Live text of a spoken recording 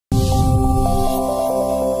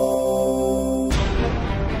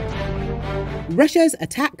Russia's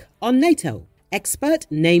attack on NATO. Expert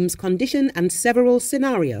names condition and several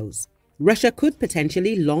scenarios. Russia could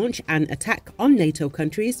potentially launch an attack on NATO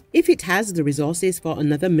countries if it has the resources for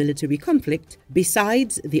another military conflict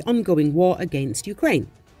besides the ongoing war against Ukraine.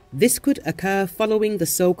 This could occur following the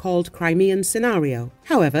so-called Crimean scenario.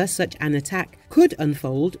 However, such an attack could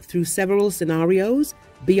unfold through several scenarios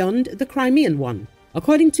beyond the Crimean one.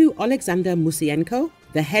 According to Oleksandr Musiienko,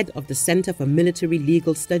 the head of the Center for Military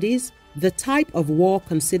Legal Studies, the type of war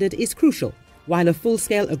considered is crucial. While a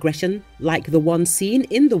full-scale aggression like the one seen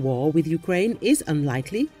in the war with Ukraine is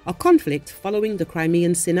unlikely, a conflict following the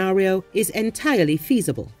Crimean scenario is entirely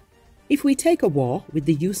feasible. If we take a war with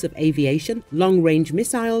the use of aviation, long-range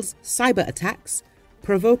missiles, cyber-attacks,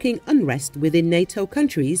 provoking unrest within NATO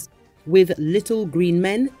countries, with little green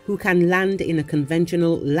men who can land in a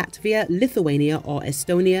conventional Latvia, Lithuania or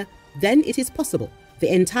Estonia, then it is possible.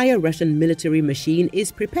 The entire Russian military machine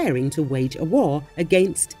is preparing to wage a war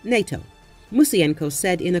against NATO, Musiienko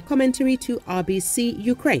said in a commentary to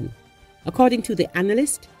RBC-Ukraine. According to the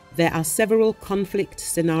analyst, there are several conflict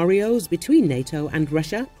scenarios between NATO and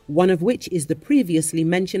Russia, one of which is the previously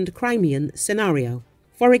mentioned Crimean scenario.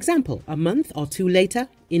 For example, a month or two later,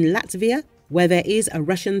 in Latvia, where there is a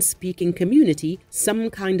Russian-speaking community, some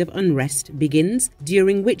kind of unrest begins,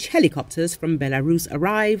 during which helicopters from Belarus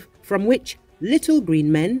arrive, from which little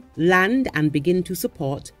green men land and begin to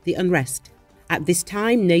support the unrest. At this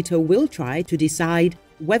time, NATO will try to decide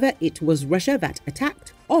whether it was Russia that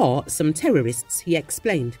attacked or some terrorists, he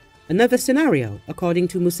explained. Another scenario, according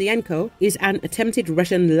to Musiienko, is an attempted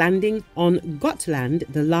Russian landing on Gotland,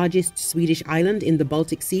 the largest Swedish island in the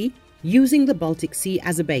Baltic Sea, using the Baltic Sea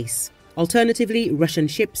as a base. Alternatively, Russian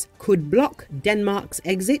ships could block Denmark's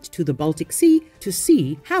exit to the Baltic Sea to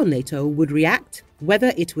see how NATO would react,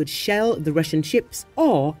 whether it would shell the Russian ships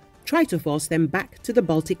or try to force them back to the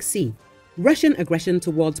Baltic Sea. Russian aggression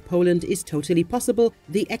towards Poland is totally possible,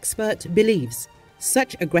 the expert believes.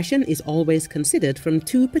 Such aggression is always considered from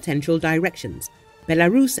two potential directions,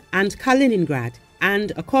 Belarus and Kaliningrad,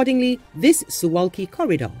 and accordingly, this Suwalki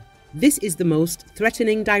corridor. This is the most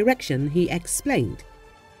threatening direction, he explained.